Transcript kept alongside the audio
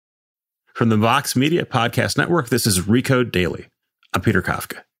From the Vox Media Podcast Network, this is Recode Daily. I'm Peter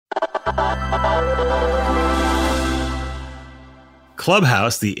Kafka.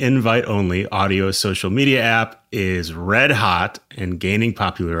 Clubhouse, the invite-only audio social media app, is red hot and gaining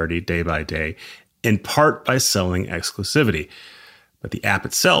popularity day by day, in part by selling exclusivity. But the app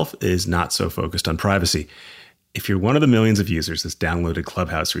itself is not so focused on privacy. If you're one of the millions of users that's downloaded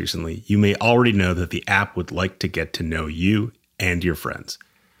Clubhouse recently, you may already know that the app would like to get to know you and your friends.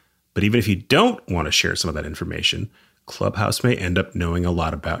 But even if you don't want to share some of that information, Clubhouse may end up knowing a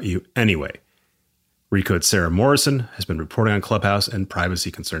lot about you anyway. Recode's Sarah Morrison has been reporting on Clubhouse and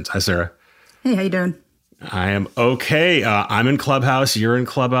privacy concerns. Hi, Sarah. Hey, how you doing? I am okay. I'm in Clubhouse. You're in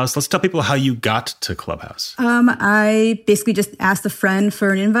Clubhouse. Let's tell people how you got to Clubhouse. I basically just asked a friend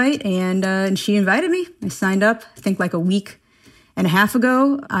for an invite, and she invited me. I signed up, I think like a week and a half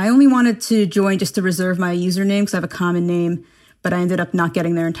ago. I only wanted to join just to reserve my username because I have a common name, but I ended up not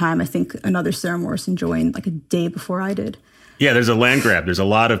getting there in time. I think another Sarah Morrison joined like a day before I did. Yeah, there's a land grab. There's a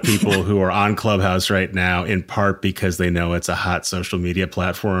lot of people who are on Clubhouse right now, in part because they know it's a hot social media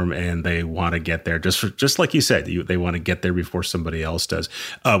platform and they want to get there. Just like you said, they want to get there before somebody else does.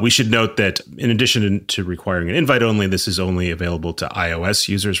 We should note that in addition to requiring an invite only, this is only available to iOS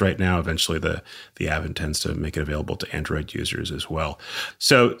users right now. Eventually, the app intends to make it available to Android users as well.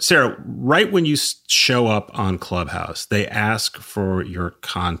 So, Sarah, right when you show up on Clubhouse, they ask for your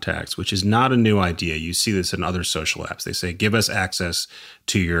contacts, which is not a new idea. You see this in other social apps. They say, give us access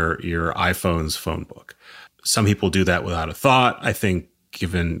to your iPhone's phone book. Some people do that without a thought. I think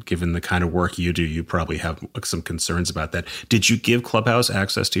given the kind of work you do, you probably have some concerns about that. Did you give Clubhouse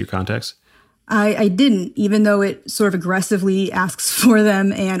access to your contacts? I didn't, even though it sort of aggressively asks for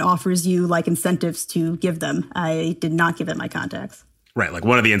them and offers you like incentives to give them. I did not give it my contacts. Right. Like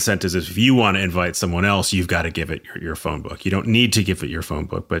one of the incentives is if you want to invite someone else, you've got to give it your phone book. You don't need to give it your phone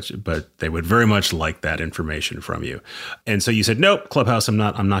book, but they would very much like that information from you. And so you said, nope, Clubhouse, I'm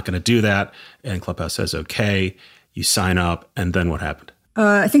not going to do that. And Clubhouse says, okay, you sign up. And then what happened?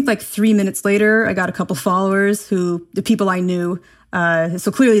 I think like 3 minutes later, I got a couple followers the people I knew.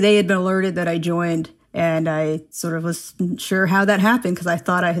 So clearly they had been alerted that I joined, and I sort of wasn't sure how that happened because I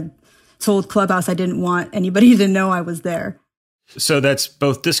thought I had told Clubhouse I didn't want anybody to know I was there. So that's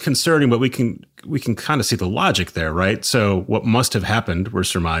both disconcerting, but we can kind of see the logic there, right? So what must have happened, we're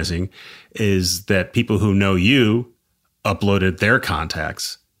surmising, is that people who know you uploaded their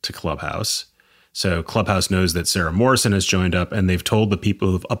contacts to Clubhouse. So Clubhouse knows that Sarah Morrison has joined up, and they've told the people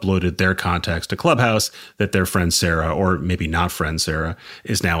who've uploaded their contacts to Clubhouse that their friend Sarah, or maybe not friend Sarah,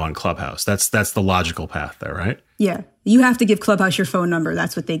 is now on Clubhouse. That's the logical path there, right? Yeah. You have to give Clubhouse your phone number.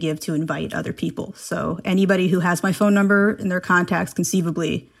 That's what they give to invite other people. So anybody who has my phone number in their contacts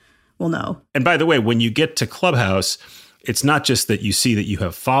conceivably will know. And by the way, when you get to Clubhouse, it's not just that you see that you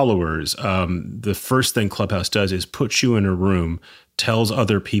have followers. The first thing Clubhouse does is put you in a room, tells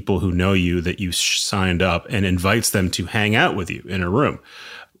other people who know you that you signed up, and invites them to hang out with you in a room,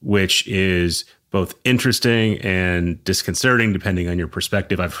 which is both interesting and disconcerting depending on your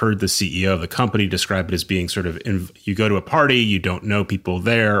perspective. I've heard the CEO of the company describe it as being sort of, you go to a party, you don't know people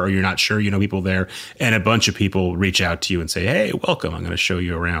there, or you're not sure you know people there, and a bunch of people reach out to you and say, hey, welcome, I'm going to show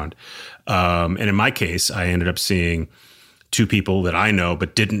you around. And in my case, I ended up seeing two people that I know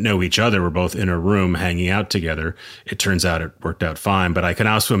but didn't know each other were both in a room hanging out together. It turns out it worked out fine, but I can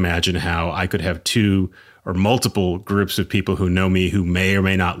also imagine how I could have two or multiple groups of people who know me who may or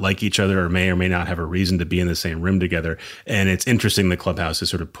may not like each other or may not have a reason to be in the same room together. And it's interesting the Clubhouse is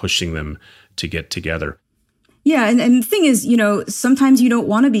sort of pushing them to get together. Yeah. And the thing is, sometimes you don't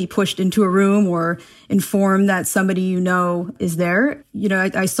want to be pushed into a room or informed that somebody you know is there.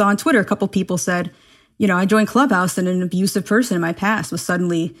 I saw on Twitter a couple people said, I joined Clubhouse and an abusive person in my past was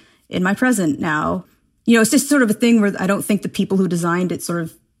suddenly in my present now. It's just sort of a thing where I don't think the people who designed it sort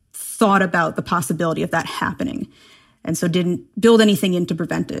of thought about the possibility of that happening, and so didn't build anything in to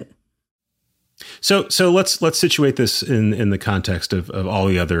prevent it. So let's situate this in the context of all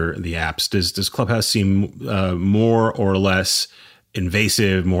the apps. Does Clubhouse seem more or less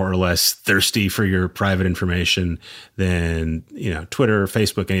invasive, more or less thirsty for your private information than Twitter,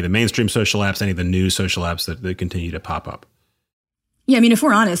 Facebook, any of the mainstream social apps, any of the new social apps that continue to pop up? Yeah, I mean, if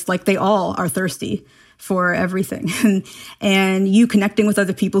we're honest, like they all are thirsty for everything. And you connecting with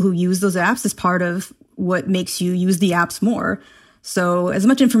other people who use those apps is part of what makes you use the apps more. So as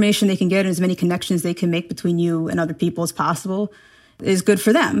much information they can get and as many connections they can make between you and other people as possible is good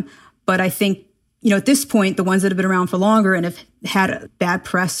for them. But I think, at this point, the ones that have been around for longer and have had a bad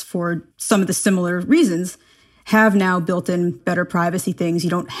press for some of the similar reasons have now built in better privacy things. You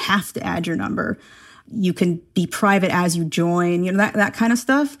don't have to add your number. You can be private as you join, that kind of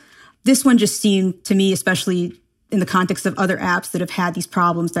stuff. this one just seemed to me, especially in the context of other apps that have had these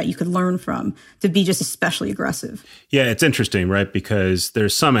problems that you could learn from, to be just especially aggressive. Yeah, it's interesting, right? Because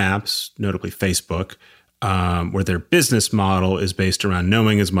there's some apps, notably Facebook, where their business model is based around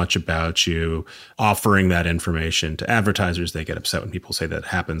knowing as much about you, offering that information to advertisers. They get upset when people say that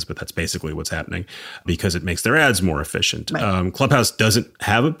happens, but that's basically what's happening because it makes their ads more efficient. Right. Clubhouse doesn't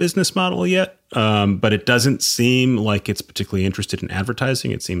have a business model yet, but it doesn't seem like it's particularly interested in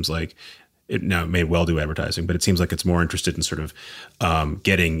advertising. It seems like it may well do advertising, but it seems like it's more interested in sort of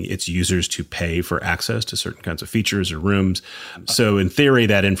getting its users to pay for access to certain kinds of features or rooms. So in theory,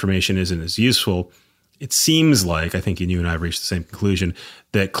 that information isn't as useful. It seems like, I think you and I have reached the same conclusion,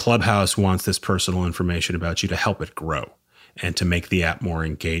 that Clubhouse wants this personal information about you to help it grow and to make the app more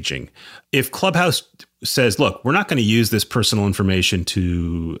engaging. If Clubhouse says, look, we're not going to use this personal information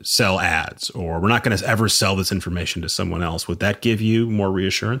to sell ads, or we're not going to ever sell this information to someone else, would that give you more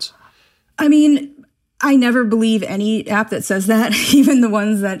reassurance? I mean, I never believe any app that says that, even the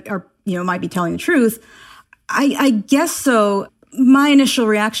ones that are, might be telling the truth. I guess so. My initial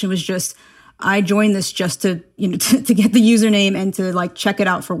reaction was just, I joined this just to, to get the username and to check it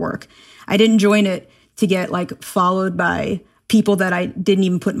out for work. I didn't join it to get followed by people that I didn't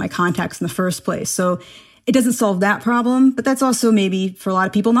even put in my contacts in the first place. So it doesn't solve that problem, but that's also maybe for a lot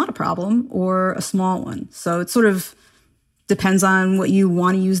of people not a problem or a small one. So it sort of depends on what you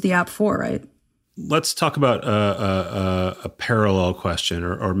want to use the app for, right? Let's talk about a parallel question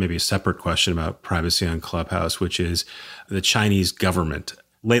or maybe a separate question about privacy on Clubhouse, which is the Chinese government.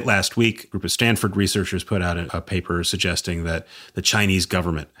 Late last week, a group of Stanford researchers put out a paper suggesting that the Chinese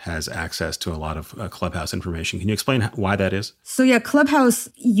government has access to a lot of Clubhouse information. Can you explain why that is? So yeah, Clubhouse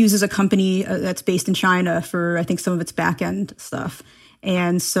uses a company that's based in China for, I think, some of its back-end stuff.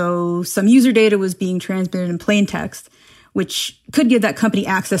 And so some user data was being transmitted in plain text, which could give that company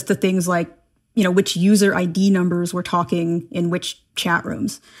access to things like, which user ID numbers were talking in which chat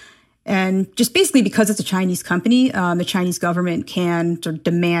rooms. And just basically because it's a Chinese company, the Chinese government can sort of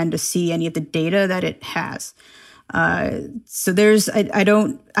demand to see any of the data that it has. So I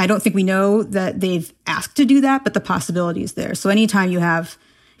don't think we know that they've asked to do that, but the possibility is there. So anytime you have,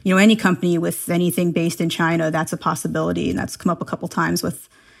 any company with anything based in China, that's a possibility. And that's come up a couple times with,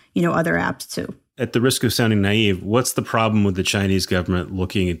 other apps too. At the risk of sounding naive, what's the problem with the Chinese government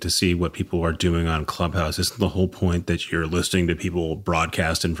looking to see what people are doing on Clubhouse? Isn't the whole point that you're listening to people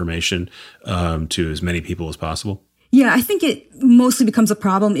broadcast information to as many people as possible? Yeah, I think it mostly becomes a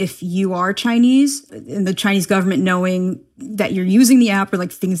problem if you are Chinese and the Chinese government knowing that you're using the app or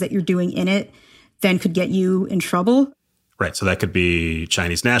things that you're doing in it then could get you in trouble. Right. So that could be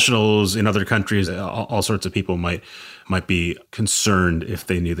Chinese nationals in other countries. All sorts of people might be concerned if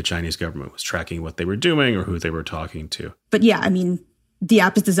they knew the Chinese government was tracking what they were doing or who they were talking to. But yeah, I mean, the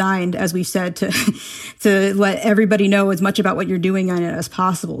app is designed, as we've said, to let everybody know as much about what you're doing on it as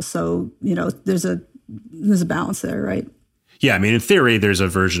possible. So, there's a balance there, right? Yeah, I mean, in theory, there's a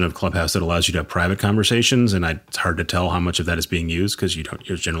version of Clubhouse that allows you to have private conversations, and it's hard to tell how much of that is being used because you don't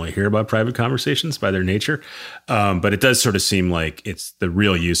generally hear about private conversations by their nature. But it does sort of seem like it's the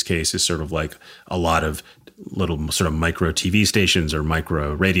real use case is sort of like a lot of little sort of micro TV stations or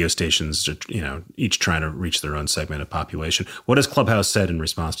micro radio stations, each trying to reach their own segment of population. What has Clubhouse said in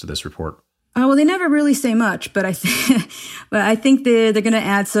response to this report? Well, they never really say much, but I think they're going to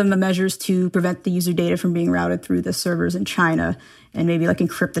add some measures to prevent the user data from being routed through the servers in China and maybe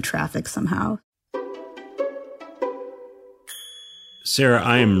encrypt the traffic somehow. Sarah,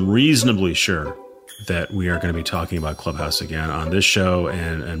 I am reasonably sure that we are going to be talking about Clubhouse again on this show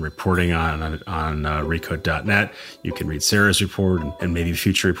and reporting on Recode.net. You can read Sarah's report and maybe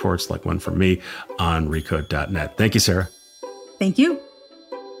future reports like one from me on Recode.net. Thank you, Sarah. Thank you.